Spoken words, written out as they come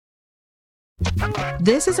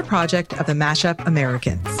This is a project of the Mashup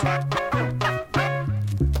Americans.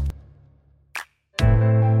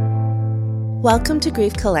 Welcome to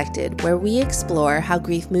Grief Collected, where we explore how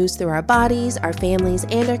grief moves through our bodies, our families,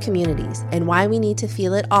 and our communities, and why we need to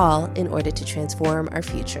feel it all in order to transform our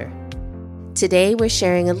future. Today, we're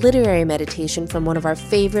sharing a literary meditation from one of our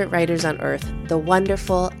favorite writers on earth, the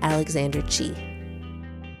wonderful Alexander Chee.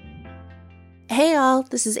 Hey all,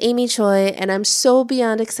 this is Amy Choi, and I'm so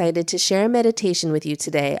beyond excited to share a meditation with you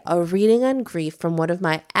today, a reading on grief from one of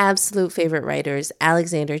my absolute favorite writers,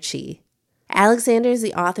 Alexander Chee. Alexander is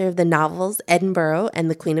the author of the novels Edinburgh and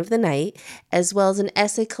The Queen of the Night, as well as an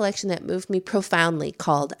essay collection that moved me profoundly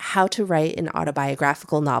called How to Write an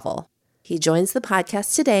Autobiographical Novel. He joins the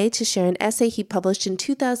podcast today to share an essay he published in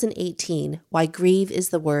 2018, Why Grieve is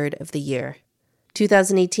the Word of the Year.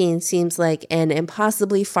 2018 seems like an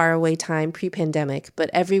impossibly faraway time pre-pandemic, but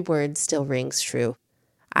every word still rings true.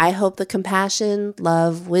 I hope the compassion,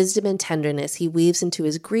 love, wisdom, and tenderness he weaves into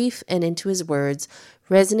his grief and into his words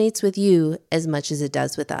resonates with you as much as it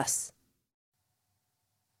does with us.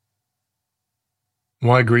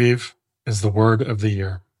 Why Grieve is the Word of the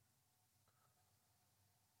Year.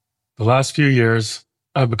 The last few years,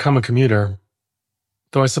 I've become a commuter,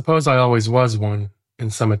 though I suppose I always was one in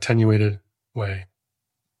some attenuated way.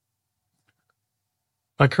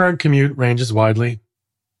 My current commute ranges widely.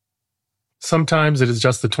 Sometimes it is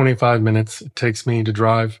just the 25 minutes it takes me to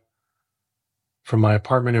drive from my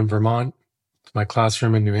apartment in Vermont to my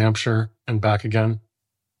classroom in New Hampshire and back again.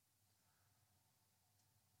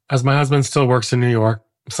 As my husband still works in New York,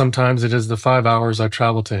 sometimes it is the 5 hours I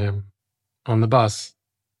travel to him on the bus.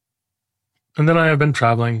 And then I have been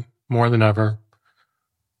traveling more than ever,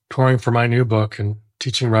 touring for my new book and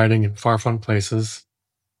teaching writing in far-flung places,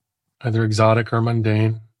 either exotic or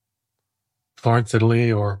mundane, Florence,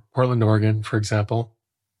 Italy, or Portland, Oregon, for example.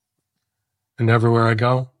 And everywhere I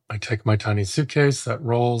go, I take my tiny suitcase that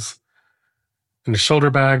rolls and a shoulder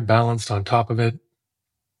bag balanced on top of it.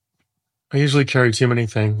 I usually carry too many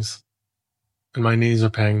things, and my knees are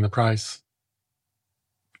paying the price.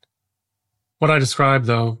 What I described,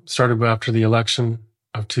 though, started after the election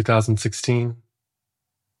of 2016.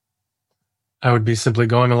 I would be simply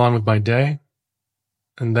going along with my day,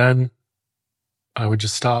 and then I would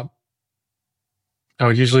just stop. I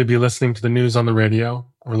would usually be listening to the news on the radio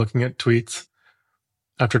or looking at tweets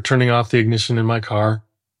after turning off the ignition in my car,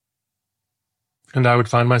 and I would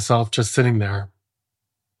find myself just sitting there,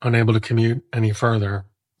 unable to commute any further,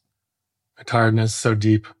 a tiredness so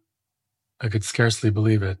deep I could scarcely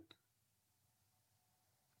believe it.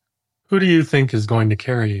 Who do you think is going to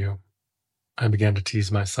carry you? I began to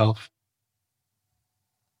tease myself.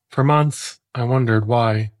 For months, I wondered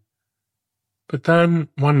why. But then,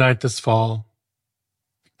 one night this fall,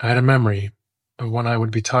 I had a memory of when I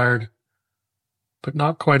would be tired, but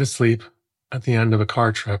not quite asleep at the end of a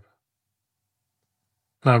car trip.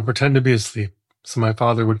 And I would pretend to be asleep, so my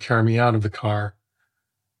father would carry me out of the car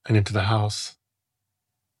and into the house.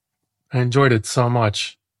 I enjoyed it so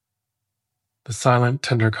much. The silent,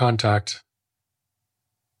 tender contact.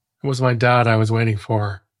 It was my dad I was waiting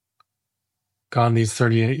for, gone these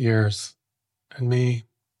 38 years, and me,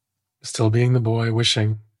 still being the boy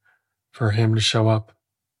wishing for him to show up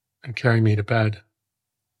and carry me to bed.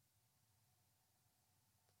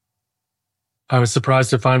 I was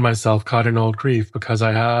surprised to find myself caught in old grief because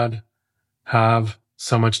I have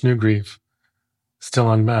so much new grief still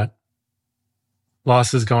unmet.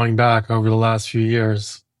 Losses going back over the last few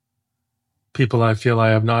years. People I feel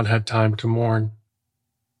I have not had time to mourn.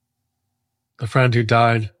 The friend who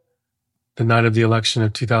died the night of the election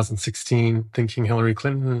of 2016, thinking Hillary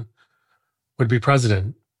Clinton would be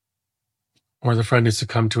president, or the friend who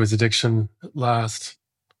succumbed to his addiction at last.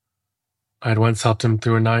 I had once helped him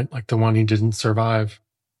through a night like the one he didn't survive.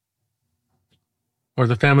 Or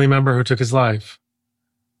the family member who took his life,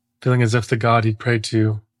 feeling as if the God he'd prayed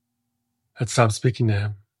to had stopped speaking to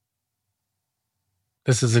him.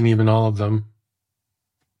 This isn't even all of them,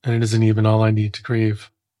 and it isn't even all I need to grieve.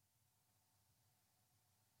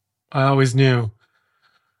 I always knew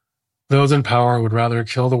those in power would rather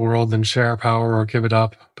kill the world than share power or give it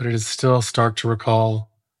up, but it is still stark to recall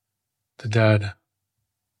the dead.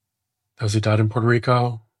 Those who died in Puerto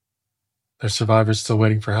Rico, their survivors still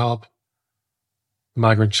waiting for help,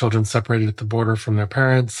 migrant children separated at the border from their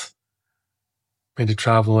parents, made to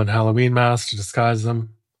travel in Halloween masks to disguise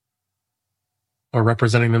them, or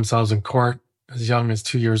representing themselves in court as young as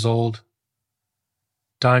 2 years old,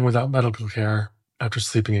 dying without medical care after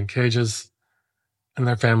sleeping in cages, and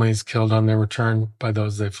their families killed on their return by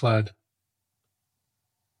those they fled.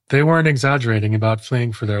 They weren't exaggerating about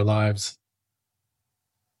fleeing for their lives.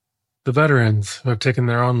 The veterans who have taken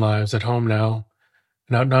their own lives at home now,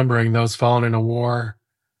 and outnumbering those fallen in a war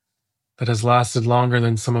that has lasted longer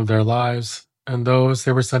than some of their lives, and those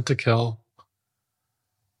they were sent to kill.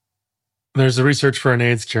 There's a research for an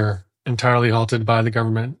AIDS cure, entirely halted by the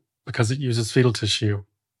government because it uses fetal tissue.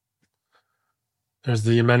 There's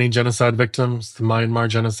the Yemeni genocide victims, the Myanmar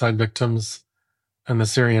genocide victims, and the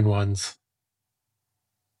Syrian ones.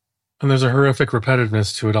 And there's a horrific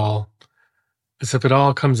repetitiveness to it all, as if it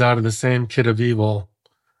all comes out of the same kit of evil,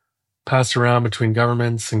 passed around between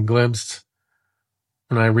governments and glimpsed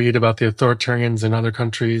when I read about the authoritarians in other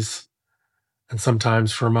countries, and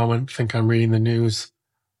sometimes for a moment think I'm reading the news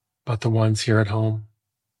about the ones here at home.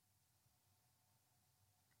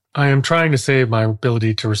 I am trying to save my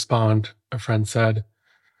ability to respond, a friend said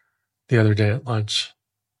the other day at lunch.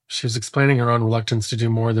 She was explaining her own reluctance to do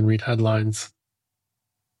more than read headlines.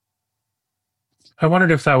 I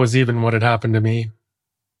wondered if that was even what had happened to me.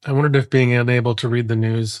 I wondered if being unable to read the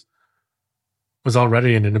news was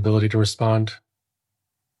already an inability to respond.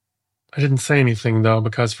 I didn't say anything, though,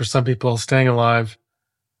 because for some people, staying alive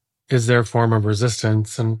is their form of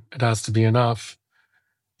resistance, and it has to be enough,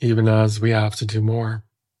 even as we have to do more.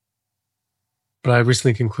 But I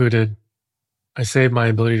recently concluded I saved my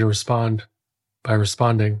ability to respond by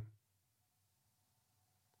responding.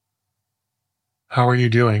 How are you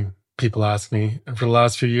doing? People ask me, and for the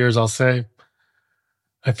last few years I'll say,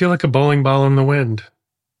 I feel like a bowling ball in the wind,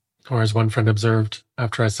 or as one friend observed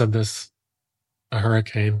after I said this, a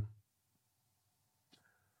hurricane.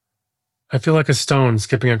 I feel like a stone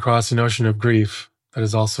skipping across an ocean of grief that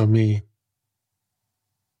is also me.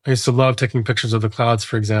 I used to love taking pictures of the clouds,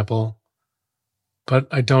 for example, but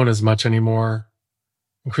I don't as much anymore,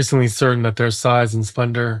 increasingly certain that their size and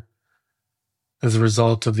splendor is a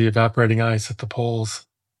result of the evaporating ice at the poles.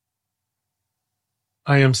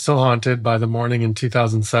 I am still haunted by the morning in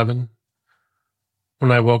 2007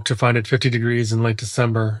 when I woke to find it 50 degrees in late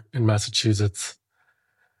December in Massachusetts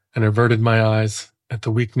and averted my eyes at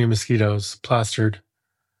the weak new mosquitoes plastered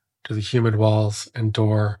to the humid walls and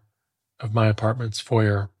door of my apartment's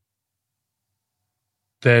foyer.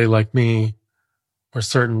 They, like me, were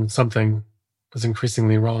certain something was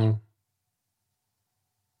increasingly wrong.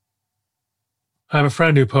 I have a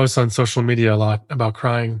friend who posts on social media a lot about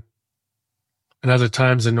crying, and has at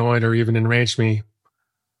times annoyed or even enraged me,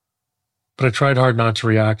 but I tried hard not to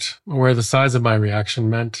react, aware the size of my reaction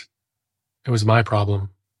meant it was my problem.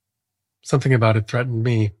 Something about it threatened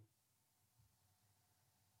me.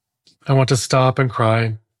 I want to stop and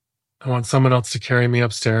cry. I want someone else to carry me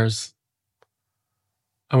upstairs.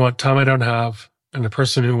 I want time I don't have and a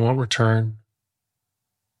person who won't return.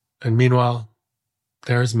 And meanwhile,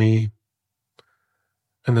 there's me,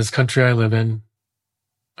 and this country I live in,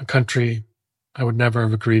 a country I would never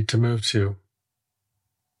have agreed to move to.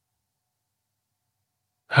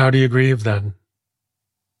 How do you grieve then?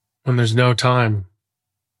 When there's no time?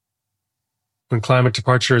 When climate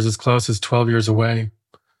departure is as close as 12 years away,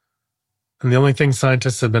 and the only thing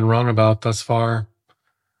scientists have been wrong about thus far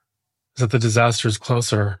is that the disaster is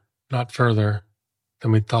closer, not further,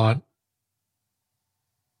 than we thought.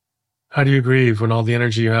 How do you grieve when all the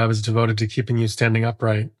energy you have is devoted to keeping you standing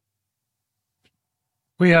upright?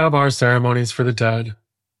 We have our ceremonies for the dead,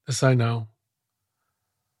 this I know.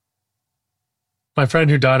 My friend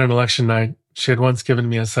who died on election night, she had once given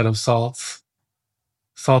me a set of salts,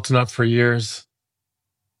 salted up for years.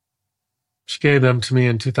 She gave them to me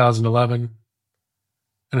in 2011,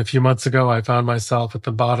 and a few months ago I found myself at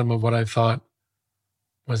the bottom of what I thought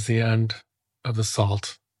was the end of the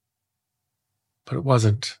salt. But it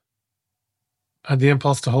wasn't. I had the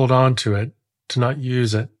impulse to hold on to it, to not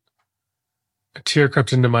use it. A tear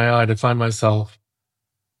crept into my eye to find myself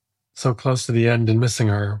so close to the end and missing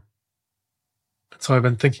her. And so I've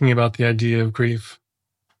been thinking about the idea of grief,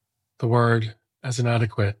 the word, as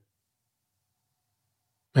inadequate.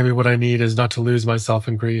 Maybe what I need is not to lose myself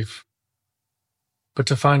in grief, but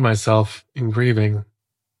to find myself in grieving,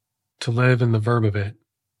 to live in the verb of it,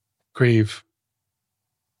 grieve,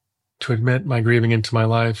 to admit my grieving into my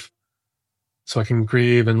life so I can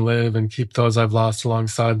grieve and live and keep those I've lost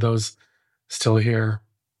alongside those still here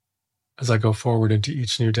as I go forward into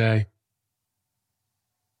each new day.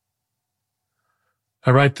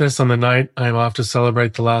 I write this on the night I am off to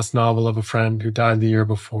celebrate the last novel of a friend who died the year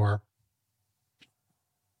before.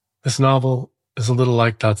 This novel is a little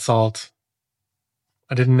like that salt.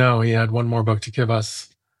 I didn't know he had one more book to give us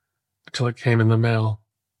until it came in the mail.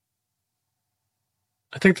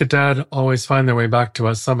 I think the dead always find their way back to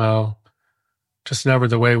us somehow, just never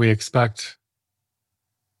the way we expect.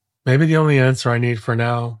 Maybe the only answer I need for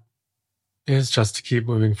now is just to keep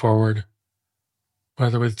moving forward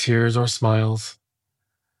whether with tears or smiles,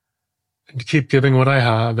 and to keep giving what I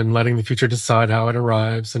have and letting the future decide how it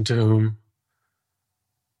arrives and to whom.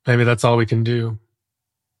 Maybe that's all we can do.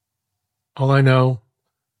 All I know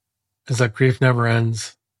is that grief never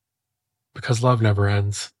ends because love never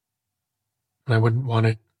ends, and I wouldn't want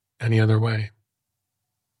it any other way.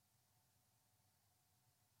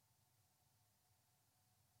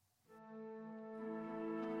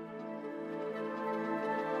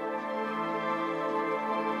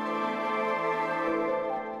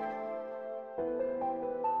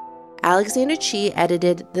 Alexander Chee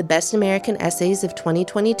edited The Best American Essays of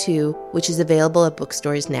 2022, which is available at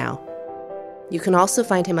bookstores now. You can also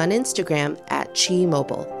find him on Instagram at Chee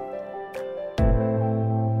Mobile.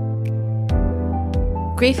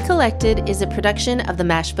 Grief Collected is a production of the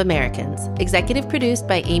Mashup Americans, executive produced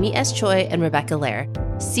by Amy S. Choi and Rebecca Lair.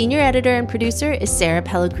 Senior editor and producer is Sarah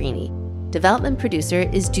Pellegrini. Development producer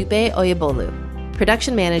is Dupe Oyebolu.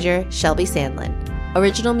 Production manager, Shelby Sandlin.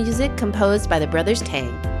 Original music composed by the Brothers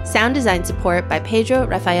Tang. Sound design support by Pedro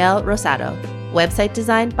Rafael Rosado. Website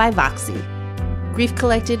design by Voxy. Grief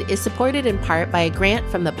Collected is supported in part by a grant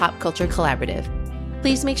from the Pop Culture Collaborative.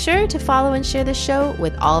 Please make sure to follow and share this show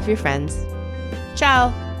with all of your friends.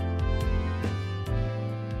 Ciao!